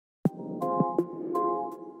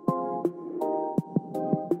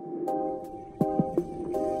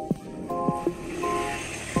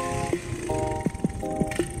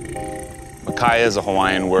Makai is a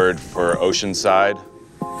Hawaiian word for ocean side.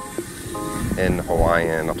 In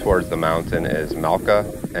Hawaiian, towards the mountain is Malka,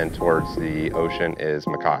 and towards the ocean is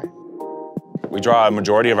Makai. We draw a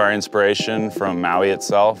majority of our inspiration from Maui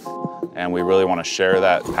itself, and we really want to share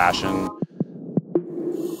that passion.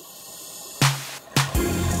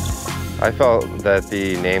 I felt that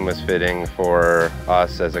the name was fitting for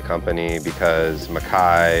us as a company because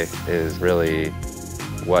Makai is really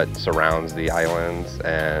what surrounds the islands,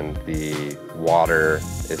 and the water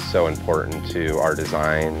is so important to our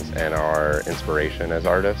designs and our inspiration as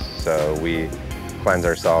artists. So we cleanse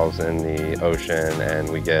ourselves in the ocean, and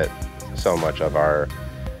we get so much of our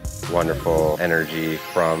wonderful energy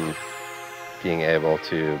from being able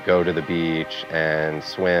to go to the beach and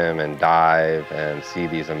swim and dive and see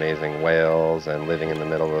these amazing whales and living in the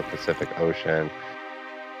middle of the Pacific Ocean.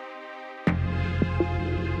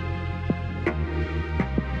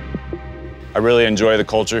 I really enjoy the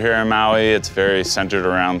culture here in Maui. It's very centered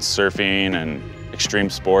around surfing and extreme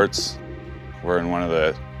sports. We're in one of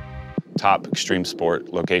the top extreme sport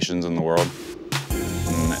locations in the world.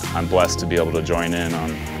 And I'm blessed to be able to join in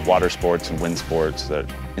on water sports and wind sports that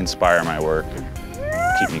inspire my work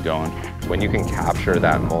and keep me going. When you can capture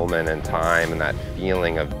that moment in time and that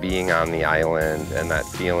feeling of being on the island and that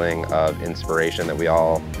feeling of inspiration that we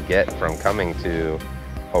all get from coming to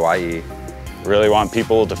Hawaii. I really want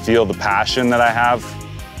people to feel the passion that I have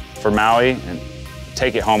for Maui and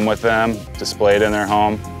take it home with them, display it in their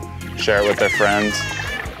home, share it with their friends.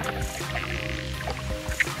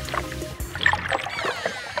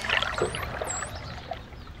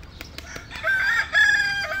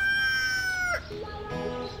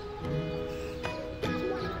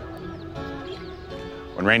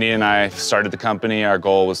 When Randy and I started the company, our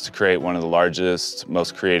goal was to create one of the largest,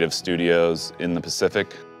 most creative studios in the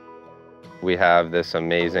Pacific. We have this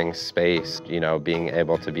amazing space, being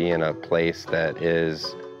able to be in a place that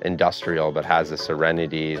is industrial but has the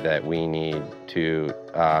serenity that we need to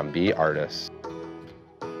be artists.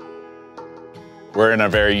 We're in a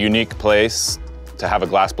very unique place to have a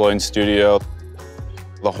glassblowing studio.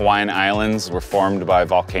 The Hawaiian Islands were formed by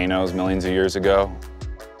volcanoes millions of years ago.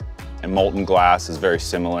 And molten glass is very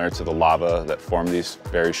similar to the lava that formed these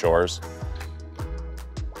very shores.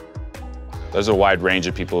 There's a wide range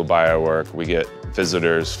of people who buy our work. We get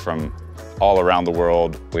visitors from all around the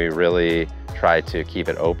world. We really try to keep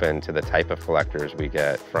it open to the type of collectors we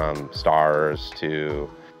get, from stars to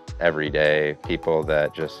everyday people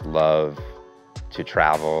that just love to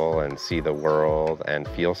travel and see the world and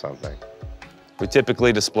feel something. We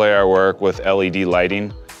typically display our work with LED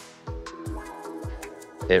lighting.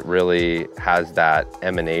 It really has that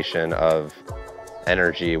emanation of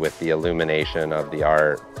energy with the illumination of the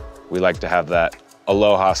art. We like to have that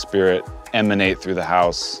aloha spirit emanate through the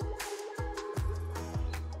house.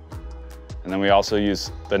 And then we also use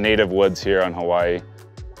the native woods here on Hawaii.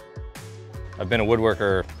 I've been a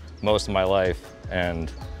woodworker most of my life, and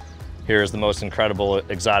here's the most incredible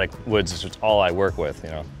exotic woods. It's all I work with,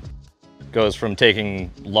 It goes from taking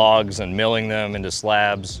logs and milling them into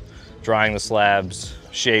slabs, drying the slabs,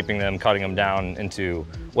 shaping them, cutting them down into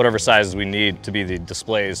whatever sizes we need to be the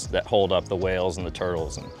displays that hold up the whales and the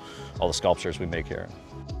turtles and all the sculptures we make here.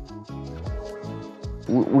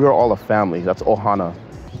 We're all a family. That's Ohana.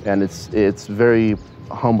 And it's very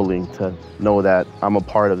humbling to know that I'm a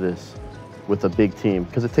part of this with a big team,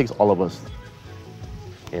 because it takes all of us.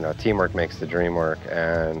 Teamwork makes the dream work.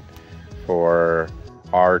 And for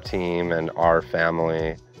our team and our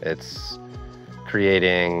family, it's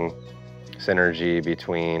creating synergy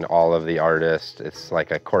between all of the artists. It's like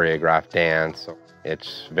a choreographed dance.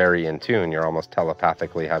 It's very in tune. You're almost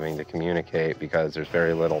telepathically having to communicate because there's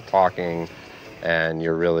very little talking, and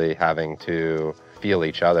you're really having to feel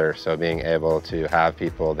each other. So being able to have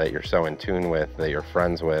people that you're so in tune with, that you're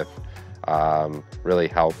friends with, really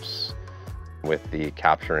helps with the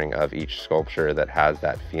capturing of each sculpture that has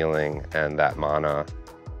that feeling and that mana.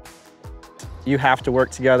 You have to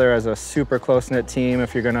work together as a super close-knit team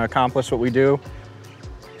if you're going to accomplish what we do.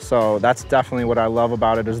 So that's definitely what I love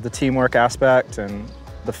about it, is the teamwork aspect and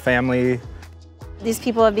the family. These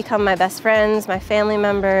people have become my best friends, my family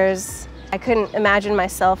members. I couldn't imagine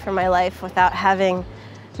myself or my life without having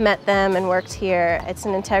met them and worked here. It's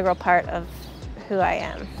an integral part of who I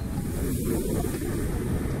am.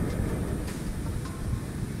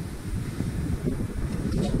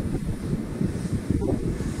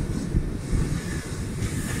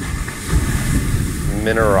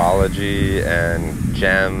 Mineralogy and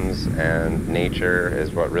gems and nature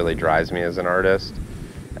is what really drives me as an artist.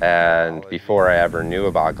 And before I ever knew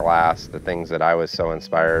about glass, the things that I was so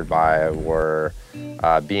inspired by were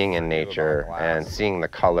being in nature and seeing the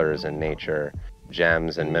colors in nature,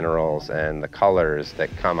 gems and minerals and the colors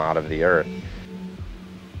that come out of the earth.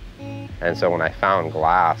 And so when I found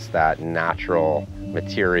glass, that natural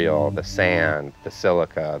material, the sand, the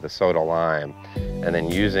silica, the soda lime, and then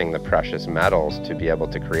using the precious metals to be able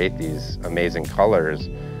to create these amazing colors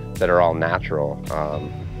that are all natural,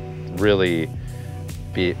 really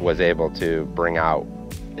was able to bring out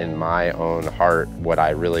in my own heart what I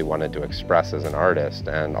really wanted to express as an artist.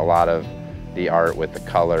 And a lot of the art with the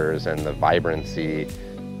colors and the vibrancy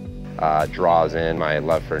draws in my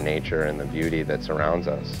love for nature and the beauty that surrounds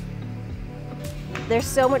us. There's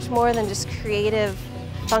so much more than just creative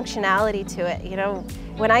functionality to it. You know,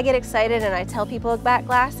 when I get excited and I tell people about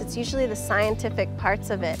glass, it's usually the scientific parts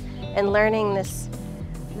of it and learning this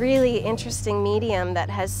really interesting medium that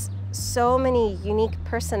has so many unique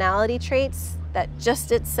personality traits that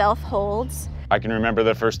just itself holds. I can remember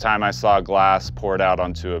the first time I saw glass poured out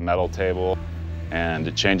onto a metal table, and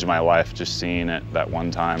it changed my life just seeing it that one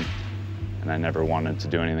time, and I never wanted to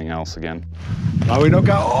do anything else again. Maui no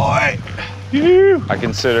ka oi! I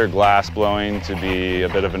consider glass blowing to be a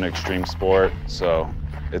bit of an extreme sport, so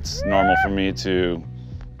it's normal for me to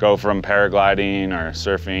go from paragliding or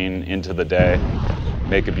surfing into the day,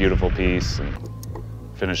 make a beautiful piece, and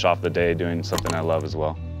finish off the day doing something I love as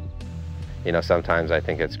well. You know, sometimes I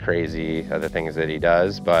think it's crazy the things that he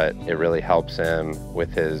does, but it really helps him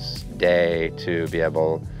with his day to be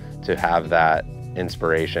able to have that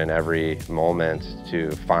inspiration every moment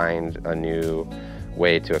to find a new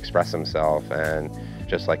way to express himself. And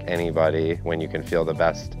just like anybody, when you can feel the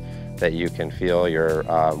best that you can feel, you're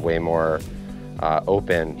way more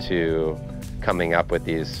open to coming up with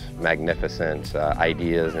these magnificent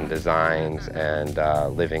ideas and designs and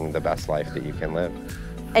living the best life that you can live.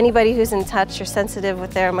 Anybody who's in touch or sensitive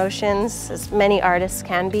with their emotions, as many artists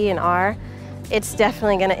can be and are, it's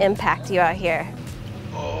definitely going to impact you out here.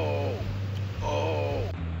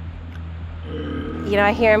 You know,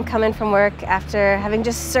 I hear him coming from work after having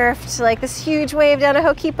just surfed like this huge wave down a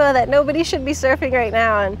Hokipa that nobody should be surfing right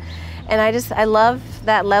now, and I love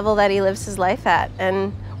that level that he lives his life at.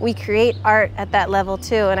 And we create art at that level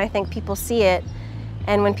too, and I think people see it.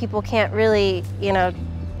 And when people can't really, you know,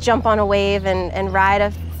 jump on a wave and ride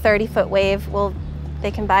a 30-foot wave, well, they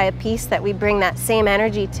can buy a piece that we bring that same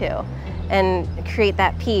energy to and create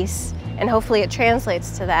that piece, and hopefully it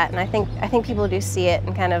translates to that. And I think people do see it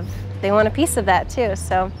and kind of, they want a piece of that too.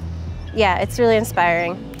 So yeah, it's really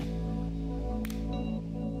inspiring.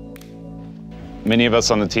 Many of us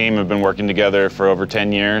on the team have been working together for over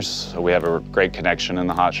 10 years, so we have a great connection in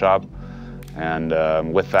the hot shop.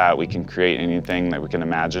 And with that, we can create anything that we can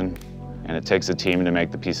imagine. And it takes a team to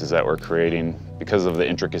make the pieces that we're creating because of the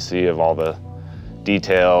intricacy of all the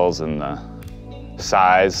details and the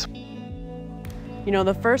size. You know,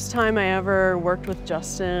 the first time I ever worked with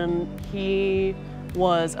Justin, he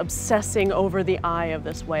was obsessing over the eye of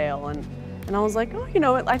this whale. And I was like, oh, you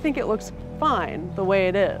know, I think it looks fine the way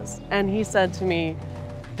it is. And he said to me,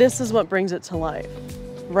 this is what brings it to life,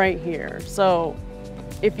 right here. So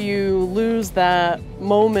if you lose that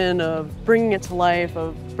moment of bringing it to life,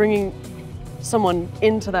 of bringing someone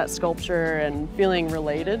into that sculpture and feeling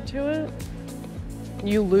related to it,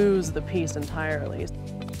 you lose the piece entirely.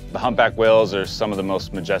 The humpback whales are some of the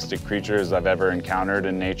most majestic creatures I've ever encountered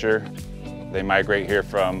in nature. They migrate here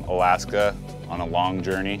from Alaska on a long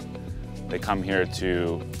journey. They come here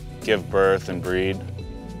to give birth and breed.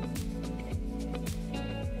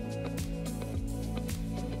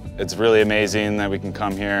 It's really amazing that we can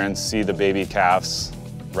come here and see the baby calves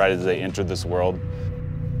right as they enter this world.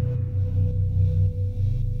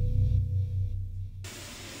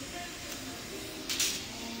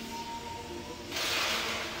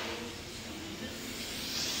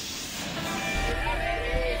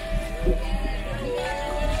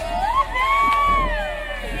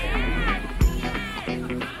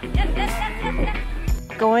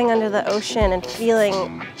 Going under the ocean and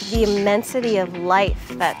feeling the immensity of life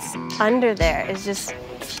that's under there is just,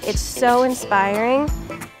 it's so inspiring.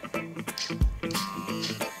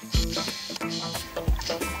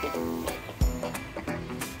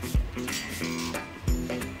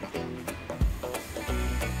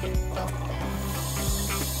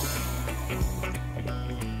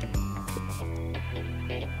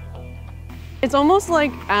 It's almost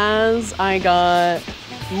like as I got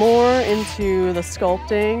more into the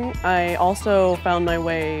sculpting, I also found my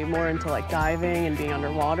way more into like diving and being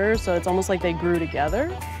underwater. So it's almost like they grew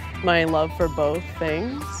together, my love for both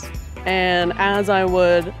things. And as I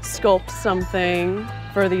would sculpt something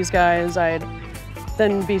for these guys, I'd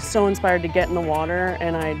then be so inspired to get in the water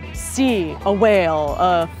and I'd see a whale,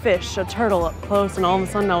 a fish, a turtle up close, and all of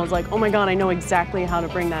a sudden I was like, oh my God, I know exactly how to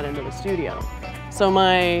bring that into the studio. So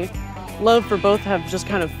my love for both have just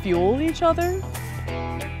kind of fueled each other.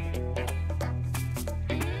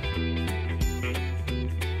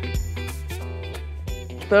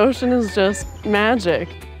 The ocean is just magic.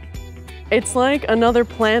 It's like another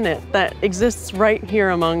planet that exists right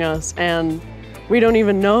here among us and we don't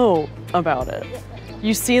even know about it.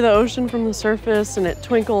 You see the ocean from the surface and it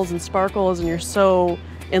twinkles and sparkles and you're so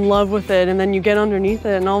in love with it, and then you get underneath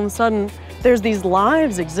it and all of a sudden there's these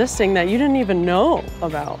lives existing that you didn't even know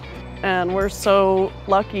about. And we're so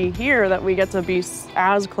lucky here that we get to be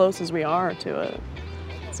as close as we are to it.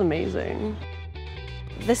 It's amazing.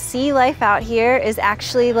 The sea life out here is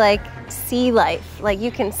actually like sea life. Like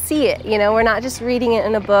you can see it, you know, we're not just reading it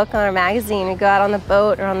in a book or a magazine. We go out on the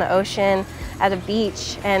boat or on the ocean at a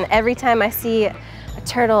beach, and every time I see a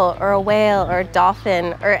turtle or a whale or a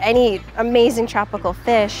dolphin or any amazing tropical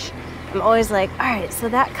fish, I'm always like, all right, so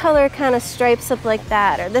that color kind of stripes up like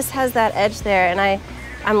that, or this has that edge there, and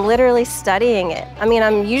I'm literally studying it. I mean,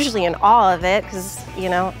 I'm usually in awe of it because, you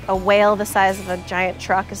know, a whale the size of a giant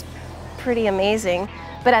truck is pretty amazing.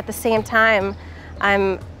 But at the same time,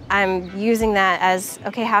 I'm using that as,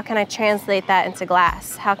 okay, how can I translate that into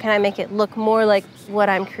glass? How can I make it look more like what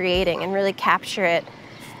I'm creating and really capture it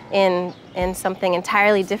in something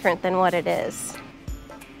entirely different than what it is?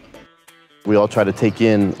 We all try to take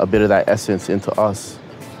in a bit of that essence into us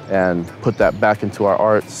and put that back into our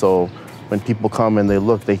art, so when people come and they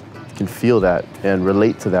look, they can feel that and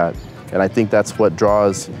relate to that. And I think that's what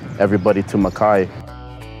draws everybody to Makai.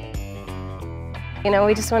 You know,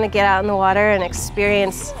 we just want to get out in the water and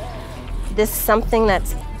experience this something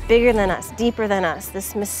that's bigger than us, deeper than us,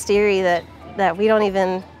 this mystery that we don't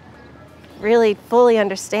even really fully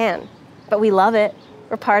understand. But we love it,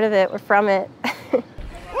 we're part of it, we're from it.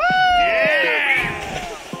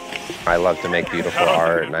 I love to make beautiful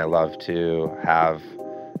art and I love to have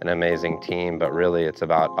an amazing team, but really it's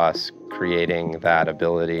about us creating that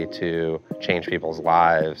ability to change people's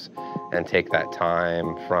lives and take that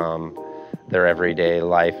time from their everyday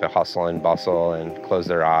life, a hustle and bustle, and close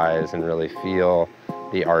their eyes and really feel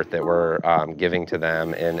the art that we're giving to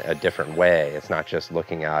them in a different way. It's not just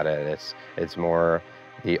looking at it, it's more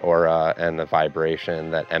the aura and the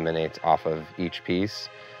vibration that emanates off of each piece.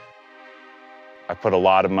 I put a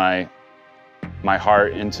lot of my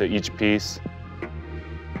heart into each piece,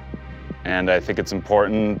 and I think it's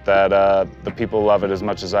important that the people love it as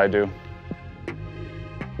much as I do.